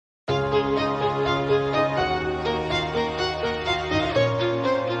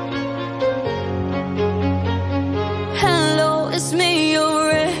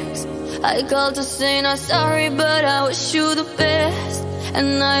I called to say not sorry, but I wish you the best.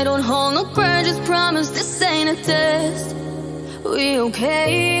 And I don't hold no grudges, promise this ain't a test. We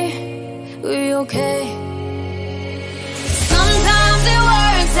okay, we okay. Sometimes it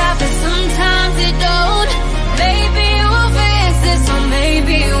works out, but sometimes it don't. Maybe we'll fix this, or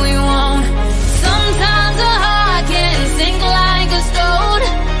maybe we won't. Sometimes a heart can sink like a stone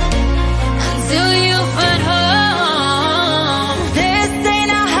until you find home. This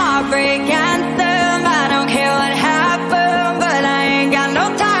ain't a heartbreak anthem. I don't care what happened, but I ain't got no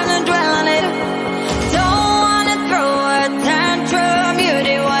time to dwell on it. Don't wanna throw a tantrum. You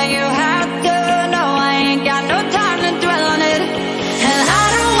did what you had to. No, I ain't got no time to dwell on it. And I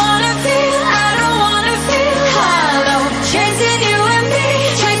don't wanna feel hollow, chasing you and me,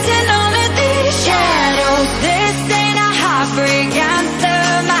 chasing all of these shadows. This ain't a heartbreak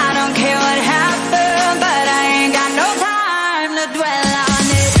anthem. I don't care what happened, but I ain't got no time to dwell on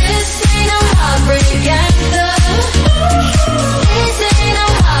it. This ain't a heartbreak anthem. This ain't a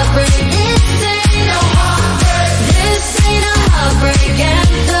heartbreak. This ain't no heartbreak. This ain't a heartbreak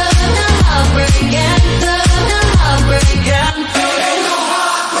anthem. A heartbreak anthem. A heartbreak anthem.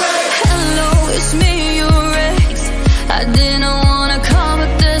 Hello, it's me, your ex. I didn't wanna call,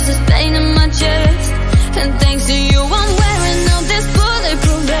 but there's this pain in my chest. And thanks to you, I'm wearing out this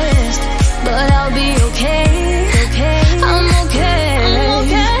bulletproof vest. But I'll be okay, okay. I'm okay, I'm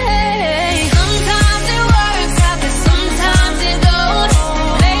okay. Sometimes it works out, but sometimes it don't.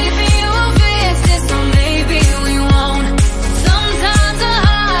 Maybe we'll fix this, or maybe we won't. Sometimes a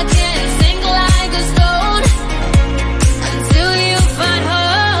heart can sink like a stone until you find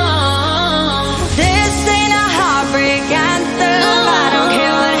home. This ain't a heartbreak anthem. I don't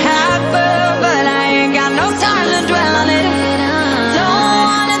care what happened, but I ain't got no time to dwell on it. Don't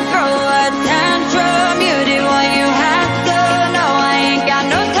wanna throw a tantrum. You did what you had to. No, I ain't got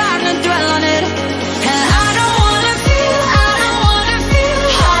no time to dwell on it. And I don't wanna feel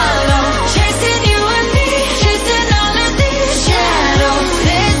hollow, chasing you and me, chasing all of these shadows.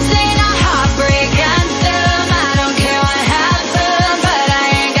 This ain't a heartbreak anthem. I don't care what happened, but I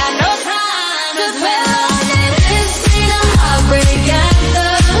ain't got no time to dwell on it. This ain't a heartbreak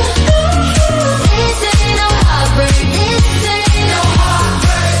anthem. This ain't no heartbreak. This ain't no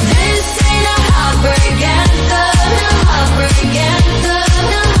heartbreak. This ain't a heartbreak anthem. A heartbreak anthem.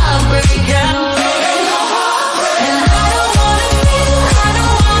 A heartbreak anthem. And I don't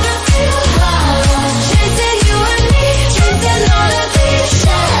wanna feel hollow, chasing you and me, chasing all of these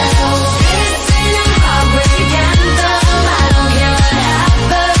shadows. This ain't a heartbreak anthem. I don't care what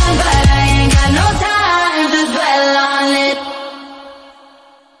happened, but I ain't got no time to dwell on it.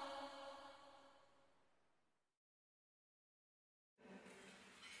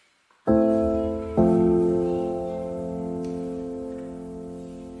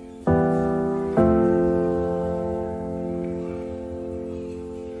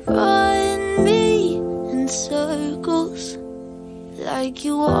 Run me in circles like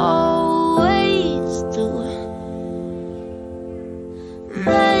you always do.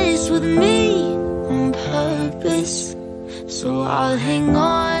 Mess with me on purpose, so I'll hang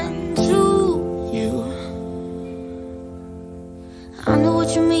on to you. I know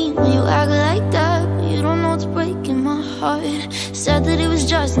what you mean when you act like that, but you don't know it's breaking my heart. Said that it was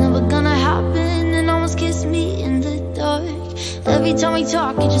just never gonna happen, and almost kissed me in the dark. Every time we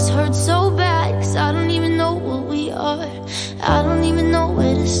talk, it just hurts so bad, 'cause I don't even know what we are. I don't even know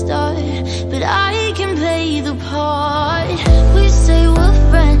where to start, but I can play the part. We say we're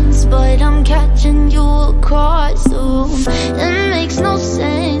friends, but I'm catching you across the room. It makes no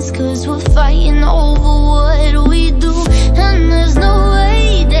sense, 'cause we're fighting over what we do. And there's no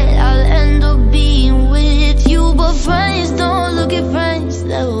way that I'll end up being with you. But friends don't look at friends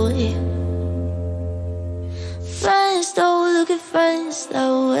that way. Friends don't look at friends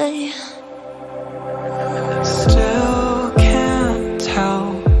that way. Still can't tell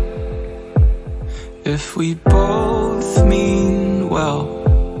if we both mean well.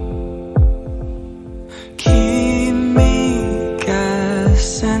 Keep me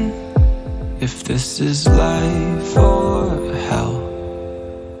guessing if this is life or hell.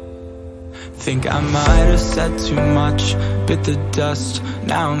 Think I might have said too much, bit the dust.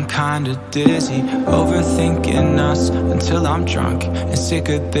 Now I'm kinda dizzy, overthinking us until I'm drunk and sick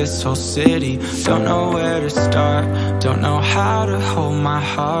of this whole city. Don't know where to start, don't know how to hold my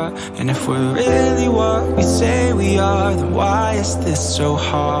heart. And if we're really what we say we are, then why is this so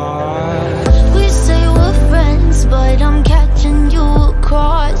hard? We say we're friends, but I'm catching you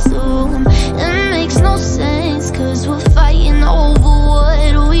across the room. It makes no sense, 'cause we're fighting over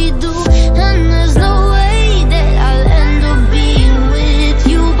what we do. And there's no way that I'll end up being with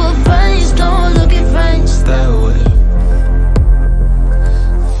you. But friends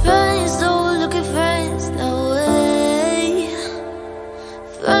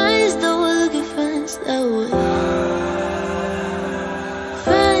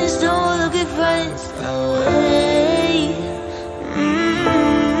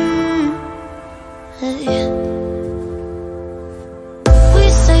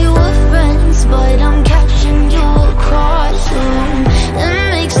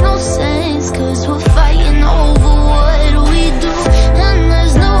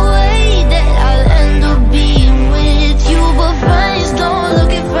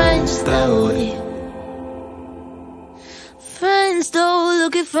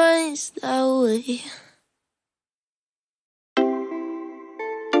boy.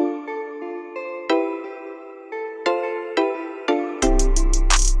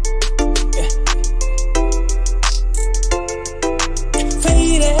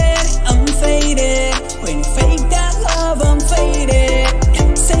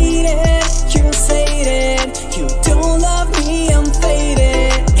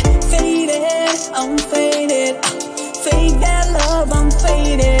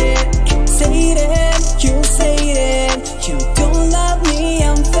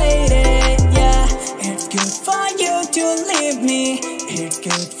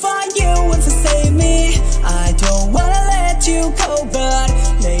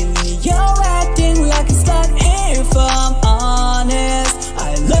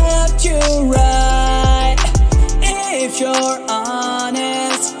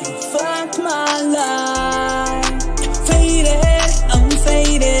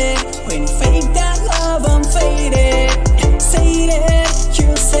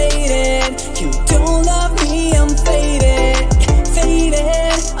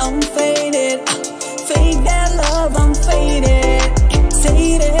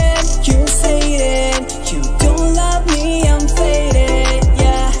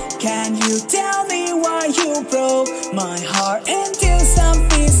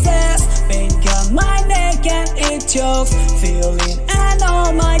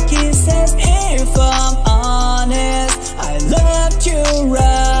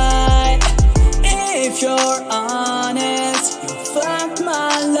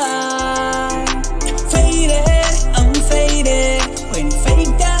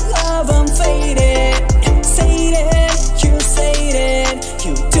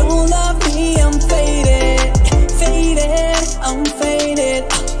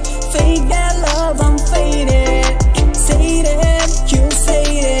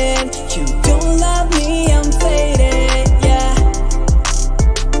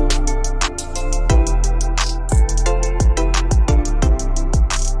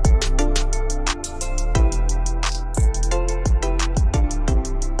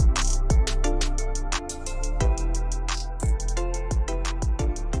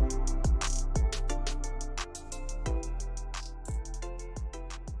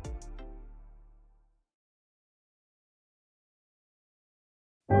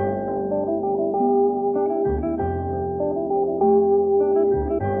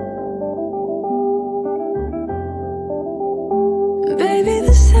 Baby,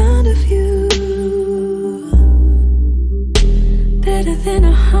 the sound of you better than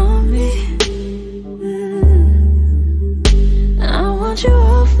a harmony. I want you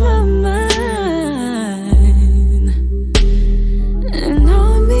off my mind and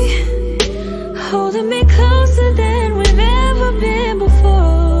on me, holding me closer than we've ever been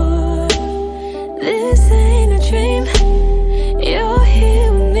before. This ain't a dream, you're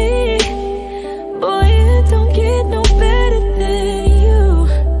here with me. Boy, it don't get no better than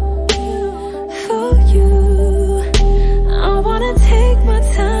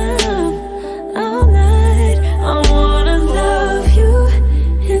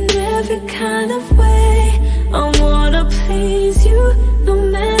kind of way. I wanna please you, no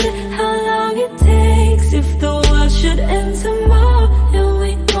matter how long it takes. If the world should end tomorrow and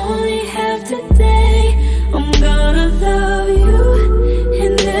we only have today, I'm gonna love you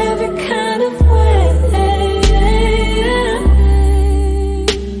in every kind of way.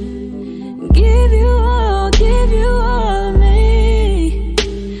 Give you all of me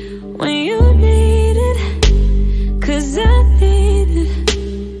when you need it, 'cause I need it.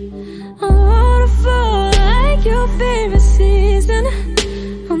 Your favorite season,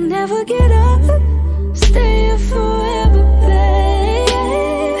 I'll never get up, stay here forever,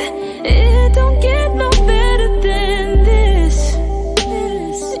 babe. It don't get no better than this.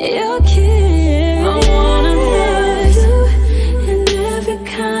 You're kidding. I wanna love you in every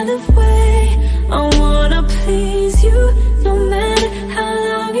kind of way. I wanna please you, no matter how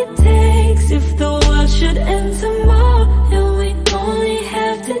long it takes. If the world should end tomorrow and we only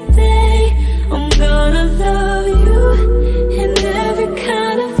have today, I'm gonna love you in every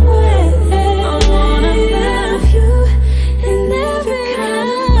kind of way. I wanna love you in every kind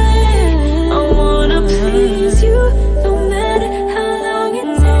of way. I wanna please you, no matter how long it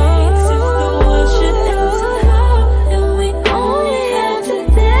takes.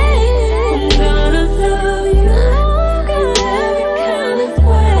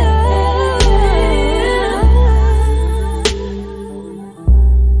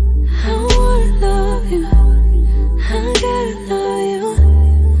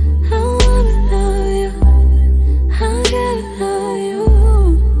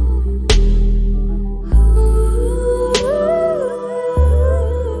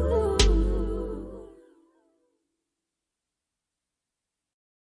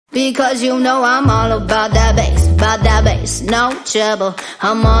 Because you know I'm all about that bass, no trouble.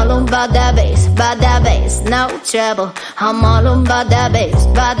 I'm all about that bass, no trouble. I'm all about that bass,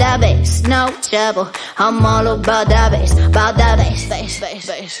 no trouble. I'm all about that bass,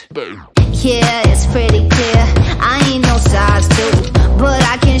 bass. Yeah, it's pretty clear, I ain't no size 2, but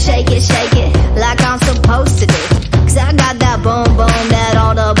I can shake it like I'm supposed to do. Cause I got that boom boom that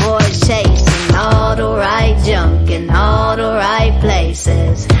all the boys chase, and all the right junk in all the right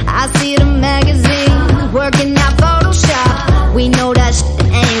places. I see the magazine working out Photoshop. We know that shit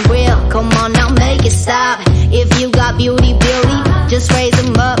ain't real, come on now make it stop. If you got beauty, just raise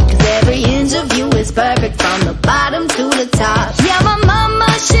them up. Cause every inch of you is perfect from the bottom to the top. Yeah, my mama,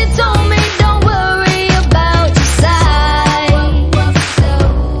 she told me don't worry about your size.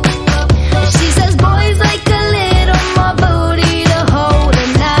 She says boys like a little more booty to hold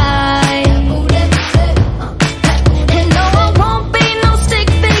at night. And no, I won't be no stick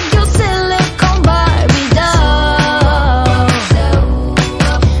figure silicone Barbie doll.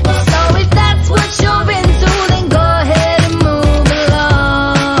 So if that's what you're into, then go ahead and move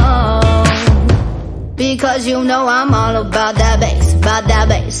along. Because you know I'm all about that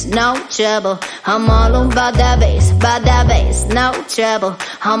bass, no trouble. I'm all about that bass, no trouble.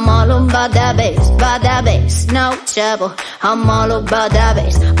 I'm all about that bass, no trouble. I'm all about that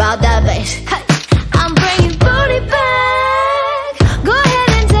bass. Hey, I'm bringing booty back. Go ahead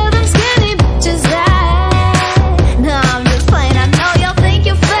and tell them skinny bitches that. No, I'm just playing, I know y'all think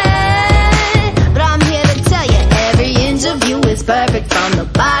you're fat, but I'm here to tell you every inch of you is perfect from the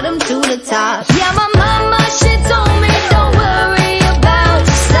bottom to the top. Yeah, my mama, she told me don't worry about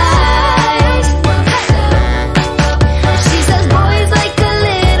your size. She says boys like a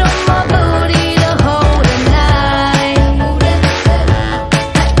little more booty to hold at night.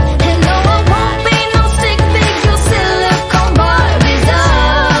 And no, I won't be no stick figure silicone Barbie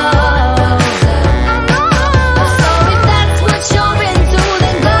doll. So if that's what you're into,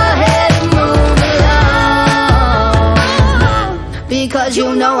 then go ahead and move along. Because you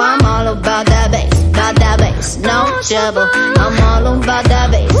know I'm all about that bass, no trouble. I'm all about that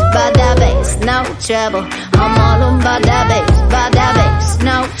bass, no trouble. I'm all about that bass,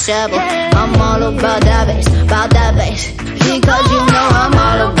 no trouble. I'm all about